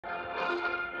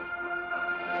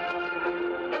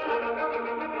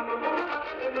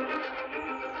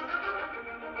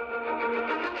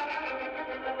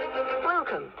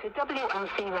Welcome to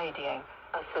WLC Radio,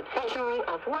 a subsidiary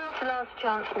of World's Last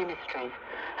Chance Ministries,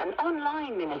 an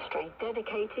online ministry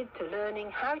dedicated to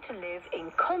learning how to live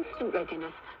in constant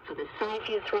readiness for the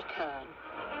Saviour's return.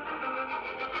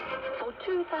 For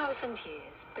 2,000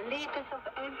 years, believers of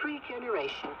every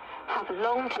generation have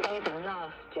longed to be the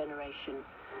last generation.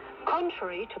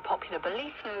 Contrary to popular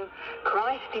belief, though,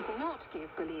 Christ did not give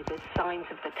believers signs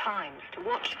of the times to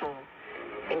watch for.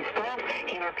 Instead,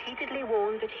 he repeatedly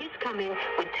warned that his coming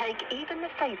would take even the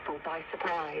faithful by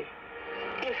surprise.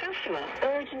 Joshua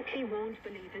urgently warned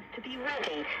believers to be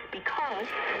ready because,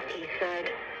 he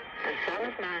said, the Son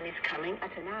of Man is coming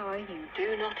at an hour you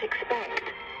do not expect.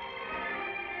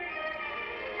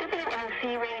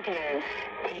 WLC Radio,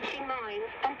 teaching minds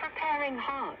and preparing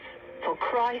hearts for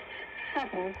Christ's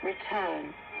sudden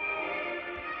return.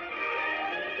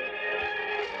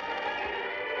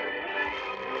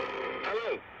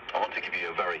 Hello. I want to give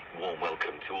you a very warm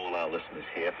welcome to all our listeners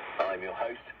here. I'm your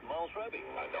host, Miles Roby.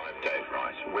 And I'm Dave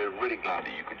Rice. We're really glad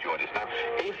that you could join us. Now,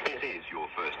 if this is your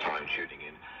first time tuning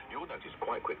in, you'll notice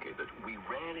quite quickly that we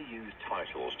rarely use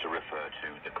titles to refer to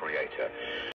the Creator.